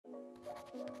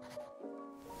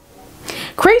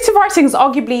Creative writing is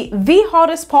arguably the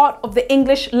hardest part of the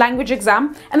English language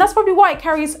exam, and that's probably why it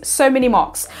carries so many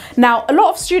marks. Now, a lot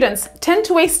of students tend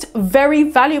to waste very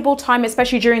valuable time,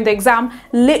 especially during the exam,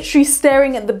 literally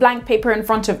staring at the blank paper in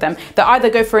front of them. They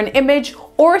either go for an image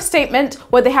or a statement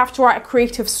where they have to write a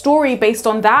creative story based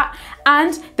on that,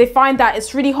 and they find that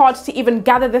it's really hard to even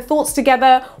gather their thoughts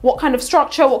together, what kind of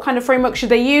structure, what kind of framework should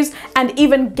they use, and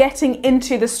even getting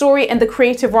into the story and the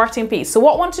creative writing piece. So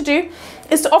what I want to do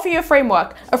is to offer you a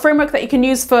framework that you can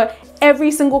use for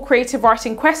every single creative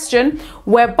writing question,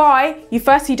 whereby you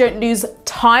firstly don't lose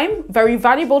time, very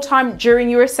valuable time during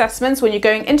your assessments when you're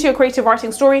going into your creative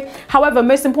writing story. However,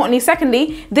 most importantly,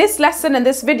 secondly, this lesson and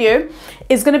this video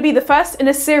is going to be the first in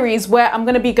a series where I'm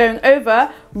going to be going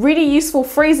over really useful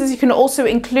phrases you can also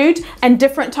include and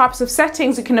different types of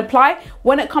settings you can apply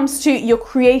when it comes to your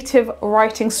creative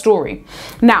writing story.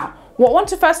 Now, what I want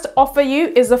to first offer you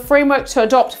is a framework to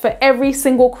adopt for every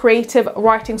single creative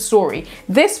writing story.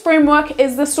 This framework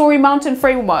is the Story Mountain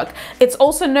framework. It's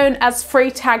also known as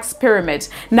Freytag's pyramid.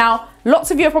 Now, lots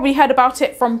of you have probably heard about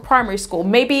it from primary school.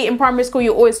 Maybe in primary school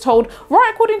you're always told,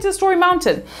 write according to the Story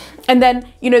Mountain. And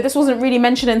then, this wasn't really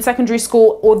mentioned in secondary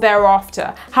school or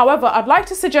thereafter. However, I'd like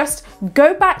to suggest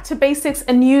go back to basics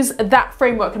and use that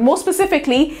framework. And more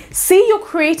specifically, see your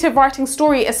creative writing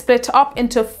story is split up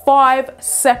into 5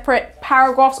 separate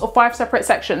paragraphs or 5 separate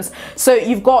sections. So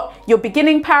you've got your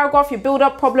beginning paragraph, your build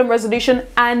up, problem resolution,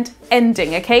 and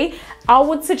ending, okay? I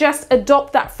would suggest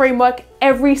adopt that framework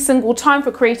every single time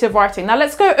for creative writing. Now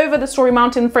let's go over the Story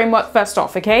Mountain framework first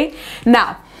off, okay?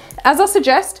 Now, as I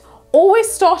suggest,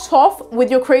 always start off with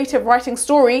your creative writing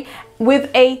story with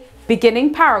a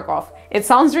beginning paragraph. It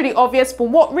sounds really obvious, but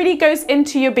what really goes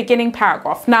into your beginning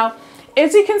paragraph? Now,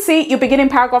 as you can see, your beginning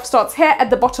paragraph starts here at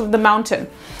the bottom of the mountain.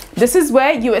 This is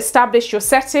where you establish your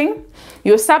setting,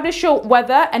 you establish your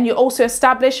weather, and you also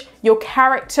establish your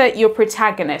character, your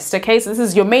protagonist, okay? So this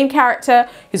is your main character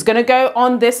who's gonna go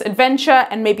on this adventure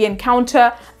and maybe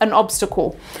encounter an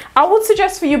obstacle. I would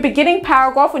suggest for your beginning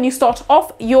paragraph, when you start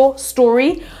off your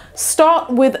story, start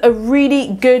with a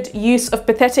really good use of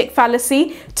pathetic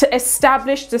fallacy to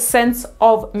establish the sense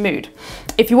of mood.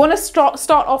 If you want to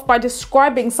start off by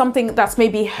describing something that's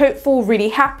maybe hopeful, really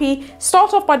happy,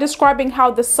 start off by describing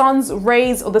how the sun's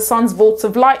rays or the sun's volts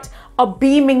of light are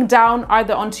beaming down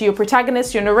either onto your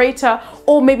protagonist, your narrator,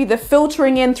 or maybe they're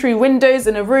filtering in through windows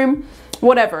in a room,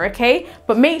 whatever, okay?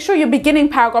 But make sure your beginning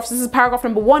paragraphs, this is paragraph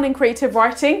number 1 in creative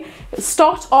writing,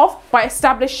 start off by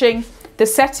establishing the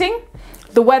setting,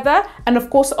 the weather, and of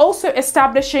course also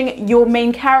establishing your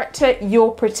main character,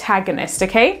 your protagonist,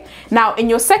 okay? Now in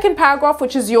your second paragraph,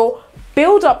 which is your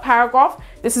build-up paragraph,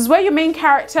 this is where your main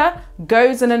character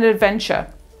goes on an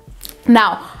adventure.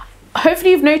 Now,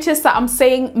 hopefully you've noticed that I'm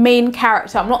saying main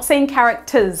character, I'm not saying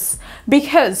characters,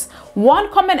 because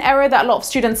one common error that a lot of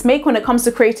students make when it comes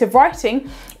to creative writing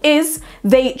is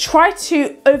they try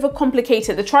to overcomplicate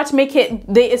it. They try to make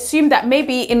it, they assume that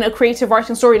maybe in a creative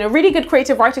writing story, in a really good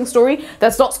creative writing story,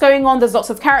 there's lots going on, there's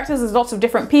lots of characters, there's lots of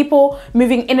different people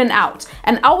moving in and out.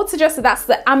 And I would suggest that that's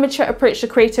the amateur approach to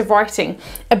creative writing.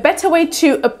 A better way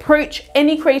to approach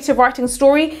any creative writing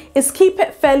story is keep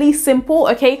it fairly simple,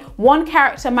 okay? 1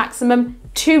 character maximum,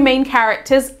 2 main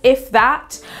characters, if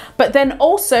that, but then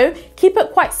also keep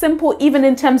it quite simple even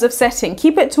in terms of setting.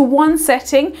 Keep it to 1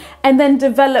 setting and then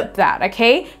develop that,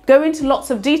 okay? Go into lots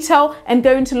of detail and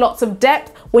go into lots of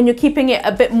depth when you're keeping it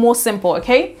a bit more simple,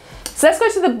 okay? So let's go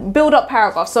to the build-up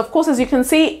paragraph. So of course, as you can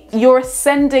see, you're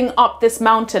ascending up this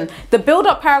mountain. The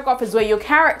build-up paragraph is where your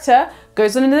character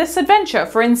goes on this adventure.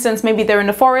 For instance, maybe they're in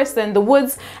the forest, they're in the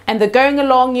woods, and they're going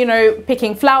along,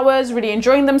 picking flowers, really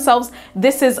enjoying themselves.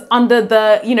 This is under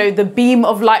the, the beam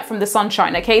of light from the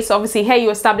sunshine, okay? So obviously here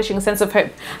you're establishing a sense of hope.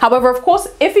 However, of course,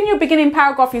 if in your beginning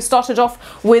paragraph you started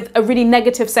off with a really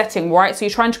negative setting, right? So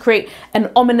you're trying to create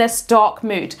an ominous, dark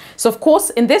mood. So of course,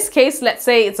 in this case, let's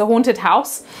say it's a haunted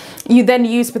house. You then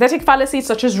use pathetic fallacies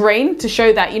such as rain to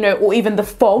show that, or even the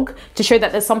fog to show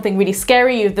that there's something really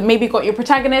scary. You've maybe got your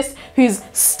protagonist who's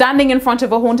standing in front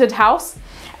of a haunted house.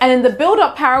 And in the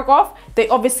build-up paragraph, they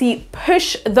obviously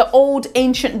push the old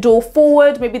ancient door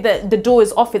forward. Maybe the door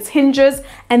is off its hinges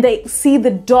and they see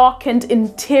the darkened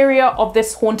interior of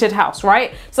this haunted house,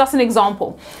 right? So that's an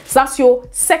example. So that's your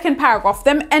second paragraph,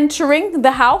 them entering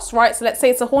the house, right? So let's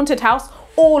say it's a haunted house.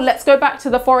 Or let's go back to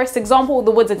the forest example,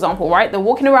 the woods example, right? They're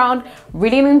walking around,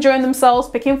 really enjoying themselves,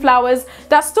 picking flowers.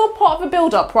 That's still part of a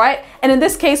build-up, right? And in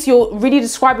this case, you're really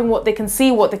describing what they can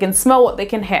see, what they can smell, what they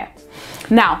can hear.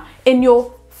 Now, in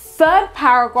your third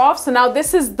paragraph, so now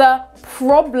this is the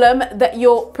problem that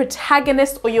your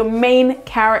protagonist or your main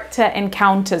character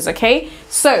encounters, okay?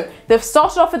 So they've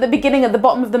started off at the beginning at the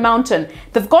bottom of the mountain.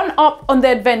 They've gone up on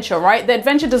their adventure, right? The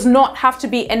adventure does not have to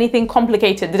be anything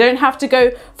complicated. They don't have to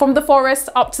go from the forest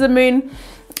up to the moon,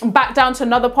 back down to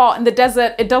another part in the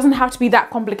desert. It doesn't have to be that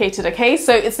complicated, okay?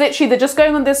 So it's literally, they're just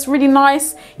going on this really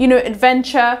nice, you know,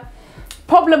 adventure.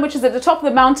 Problem, which is at the top of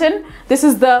the mountain, this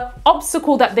is the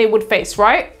obstacle that they would face,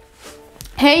 right?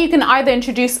 Here you can either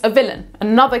introduce a villain,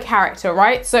 another character,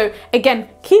 right? So again,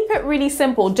 keep it really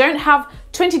simple. Don't have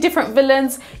 20 different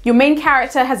villains. Your main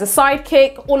character has a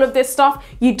sidekick, all of this stuff.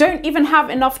 You don't even have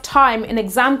enough time in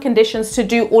exam conditions to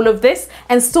do all of this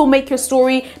and still make your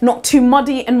story not too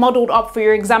muddy and muddled up for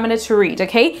your examiner to read,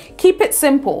 okay? Keep it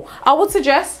simple. I would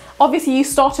suggest, obviously you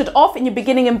started off in your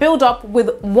beginning and build up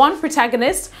with one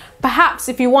protagonist. Perhaps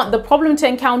if you want the problem to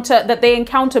encounter that they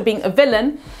encounter being a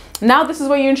villain, now this is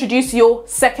where you introduce your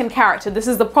second character. This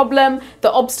is the problem,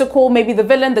 the obstacle, maybe the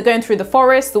villain. They're going through the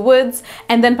forest, the woods,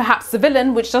 and then perhaps the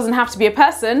villain, which doesn't have to be a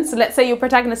person. So let's say your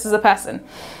protagonist is a person.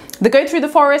 They go through the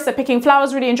forest, they're picking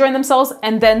flowers, really enjoying themselves,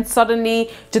 and then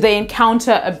suddenly do they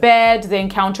encounter a bear, do they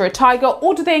encounter a tiger,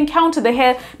 or do they encounter, they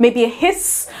hear maybe a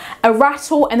hiss, a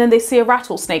rattle, and then they see a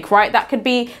rattlesnake, right? That could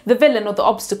be the villain or the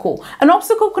obstacle. An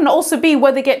obstacle can also be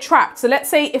where they get trapped. So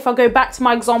let's say if I go back to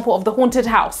my example of the haunted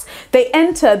house, they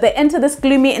enter this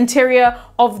gloomy interior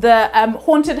of the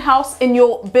haunted house in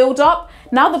your build up.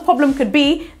 Now the problem could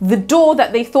be the door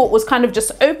that they thought was kind of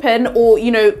just open or,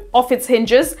 you know, off its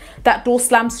hinges, that door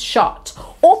slams shut.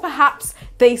 Or perhaps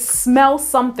they smell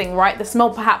something, right? They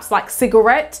smell perhaps like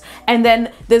cigarette, and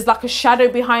then there's like a shadow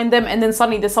behind them, and then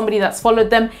suddenly there's somebody that's followed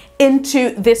them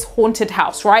into this haunted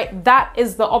house, right? That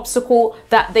is the obstacle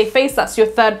that they face. That's your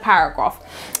third paragraph.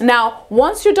 Now,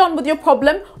 once you're done with your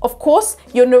problem, of course,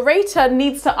 your narrator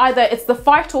needs to either, it's the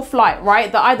fight or flight,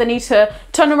 right? They either need to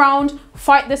turn around,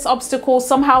 fight this obstacle,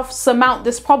 somehow surmount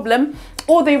this problem,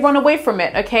 or they run away from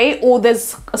it, okay? Or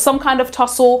there's some kind of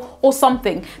tussle or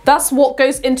something. That's what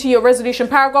goes into your resolution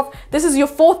paragraph. This is your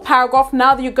fourth paragraph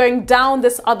now that you're going down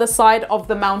this other side of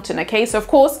the mountain, okay? So of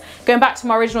course, going back to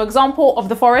my original example of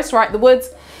the forest, right, the woods,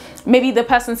 maybe the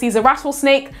person sees a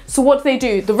rattlesnake. So what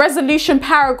do? The resolution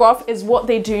paragraph is what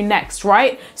they do next,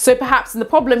 right? So perhaps in the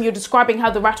problem, you're describing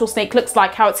how the rattlesnake looks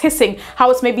like, how it's hissing,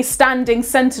 how it's maybe standing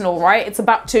sentinel, right? It's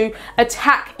about to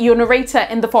attack your narrator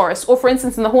in the forest. Or for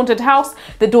instance, in the haunted house,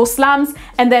 the door slams,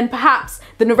 and then perhaps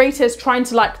the narrator is trying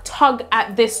to like tug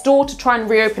at this door to try and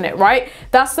reopen it, right?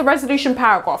 That's the resolution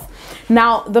paragraph.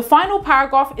 Now, the final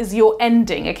paragraph is your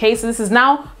ending, okay? So this is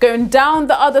now going down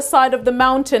the other side of the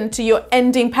mountain to your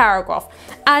ending paragraph.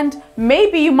 And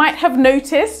maybe you might have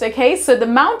noticed, okay, so the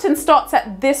mountain starts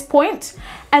at this point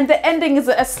and the ending is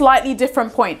at a slightly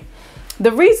different point.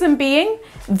 The reason being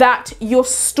that your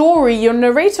story, your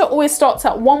narrator always starts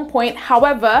at one point.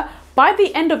 However, by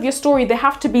the end of your story, they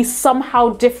have to be somehow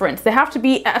different. They have to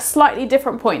be at a slightly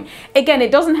different point. Again,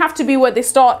 it doesn't have to be where they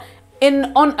start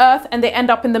on Earth and they end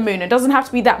up in the moon. It doesn't have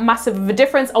to be that massive of a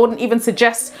difference. I wouldn't even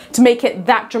suggest to make it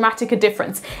that dramatic a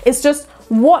difference. It's just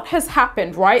what has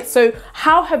happened, right? So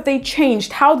how have they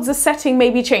changed? How has the setting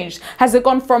maybe changed? Has it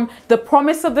gone from the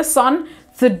promise of the sun,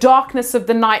 the darkness of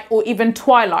the night, or even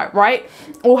twilight, right?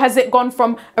 Or has it gone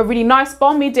from a really nice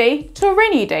balmy day to a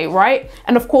rainy day, right?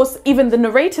 And of course, even the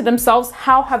narrator themselves,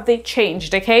 how have they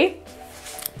changed, okay?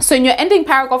 So in your ending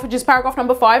paragraph, which is paragraph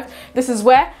number 5, this is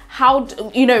where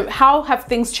how have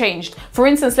things changed? For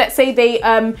instance, let's say they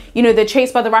they're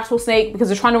chased by the rattlesnake because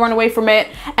they're trying to run away from it,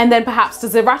 and then perhaps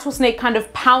does the rattlesnake kind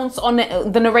of pounce on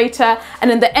the narrator, and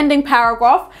in the ending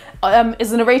paragraph is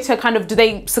the narrator kind of, do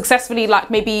they successfully like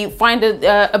maybe find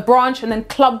a branch and then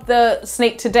club the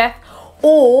snake to death?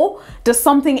 Or does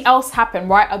something else happen,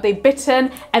 right? Are they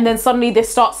bitten and then suddenly they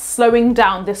start slowing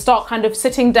down? They start kind of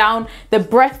sitting down, their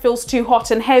breath feels too hot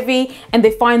and heavy, and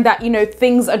they find that,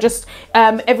 things are just,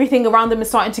 everything around them is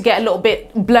starting to get a little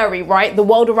bit blurry, right? The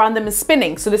world around them is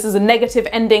spinning. So this is a negative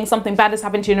ending, something bad has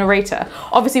happened to your narrator.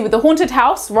 Obviously with the haunted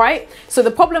house, right? So the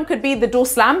problem could be the door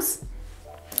slams.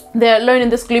 They're alone in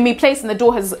this gloomy place and the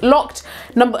door has locked.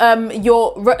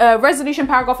 Your resolution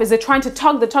paragraph is they're trying to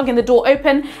tugging the door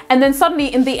open, and then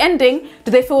suddenly in the ending,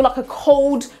 do they feel like a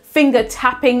cold finger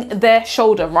tapping their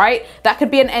shoulder, right? That could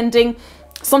be an ending.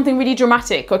 Something really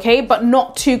dramatic, okay, but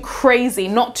not too crazy,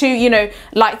 not too,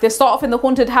 like they start off in the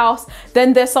haunted house,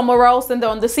 then they're somewhere else, then they're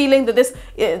on the ceiling.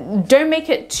 Don't make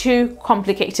it too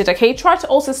complicated, okay? Try to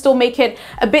also still make it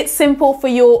a bit simple for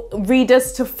your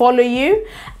readers to follow you.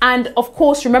 And of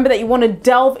course, remember that you want to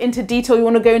delve into detail. You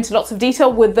want to go into lots of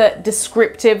detail with the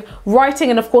descriptive writing,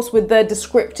 and of course with the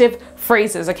descriptive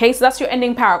phrases, okay? So that's your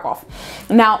ending paragraph.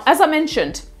 Now, as I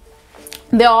mentioned,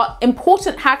 there are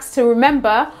important hacks to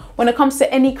remember when it comes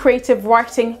to any creative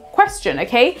writing question,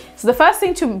 okay? So the first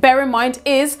thing to bear in mind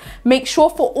is make sure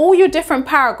for all your different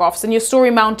paragraphs in your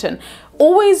story mountain,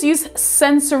 always use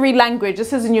sensory language.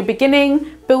 This is in your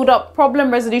beginning, build up, problem,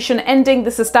 resolution, ending.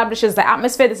 This establishes the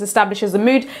atmosphere, this establishes the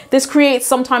mood. This creates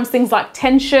sometimes things like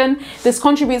tension. This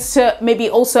contributes to maybe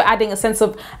also adding a sense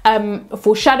of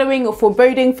foreshadowing or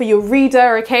foreboding for your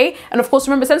reader, okay? And of course,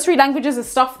 remember, sensory languages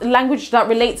is language that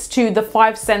relates to the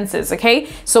 5 senses, okay?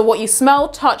 So what you smell,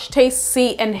 touch, taste,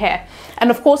 see, and hear.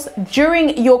 And of course,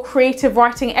 during your creative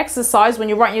writing exercise, when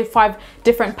you're writing your 5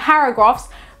 different paragraphs,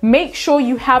 make sure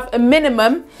you have a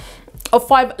minimum of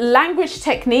 5 language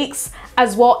techniques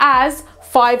as well as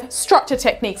 5 structure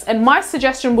techniques. And my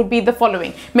suggestion would be the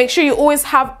following. Make sure you always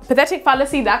have pathetic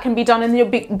fallacy. That can be done in your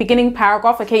beginning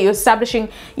paragraph. Okay, you're establishing,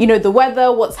 you know, the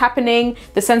weather, what's happening,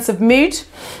 the sense of mood.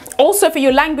 Also for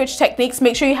your language techniques,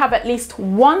 make sure you have at least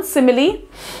 1 simile,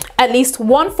 at least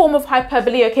 1 form of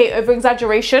hyperbole, okay, over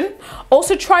exaggeration.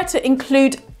 Also try to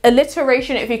include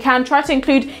alliteration if you can. Try to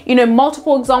include, you know,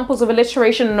 multiple examples of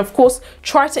alliteration, and of course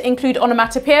try to include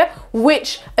onomatopoeia,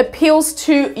 which appeals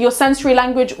to your sensory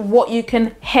language, what you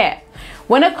can hear.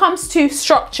 When it comes to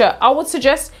structure, I would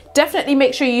suggest definitely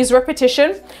make sure you use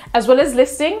repetition as well as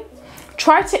listing.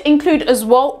 Try to include as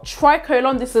well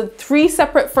tricolon. These are 3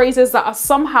 separate phrases that are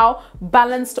somehow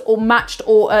balanced or matched,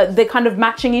 or they're kind of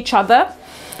matching each other.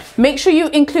 Make sure you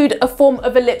include a form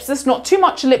of ellipsis, not too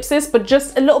much ellipsis, but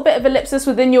just a little bit of ellipsis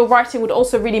within your writing would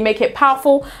also really make it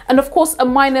powerful. And of course, a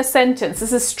minor sentence.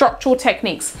 This is structural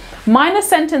techniques. Minor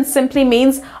sentence simply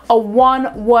means a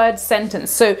 1-word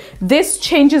sentence. So this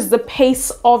changes the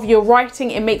pace of your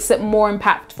writing. It makes it more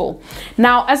impactful.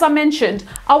 Now, as I mentioned,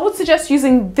 I would suggest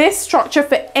using this structure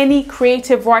for any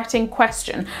creative writing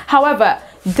question. However,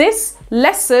 this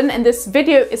lesson and this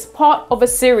video is part of a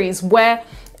series where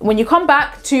when you come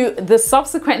back to the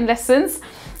subsequent lessons,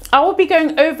 I will be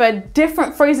going over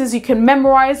different phrases you can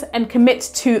memorize and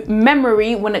commit to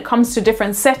memory when it comes to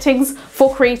different settings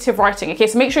for creative writing. Okay,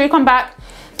 so make sure you come back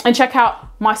and check out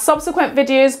my subsequent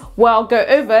videos where I'll go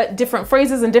over different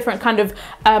phrases and different kind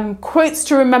of quotes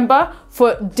to remember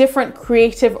for different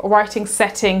creative writing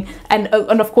setting and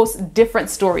of course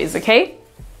different stories, okay?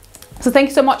 So thank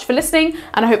you so much for listening,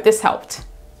 and I hope this helped.